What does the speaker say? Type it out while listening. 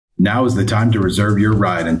Now is the time to reserve your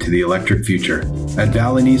ride into the electric future. At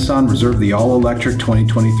Valley Nissan, reserve the all-electric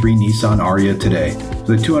 2023 Nissan Ariya today.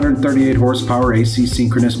 With a 238 horsepower AC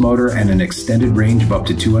synchronous motor and an extended range of up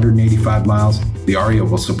to 285 miles, the Ariya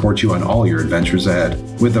will support you on all your adventures ahead.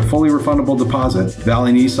 With a fully refundable deposit,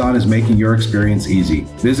 Valley Nissan is making your experience easy.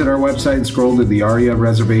 Visit our website and scroll to the Ariya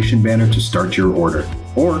reservation banner to start your order.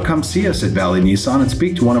 Or come see us at Valley Nissan and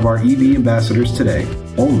speak to one of our EV ambassadors today,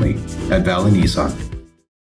 only at Valley Nissan.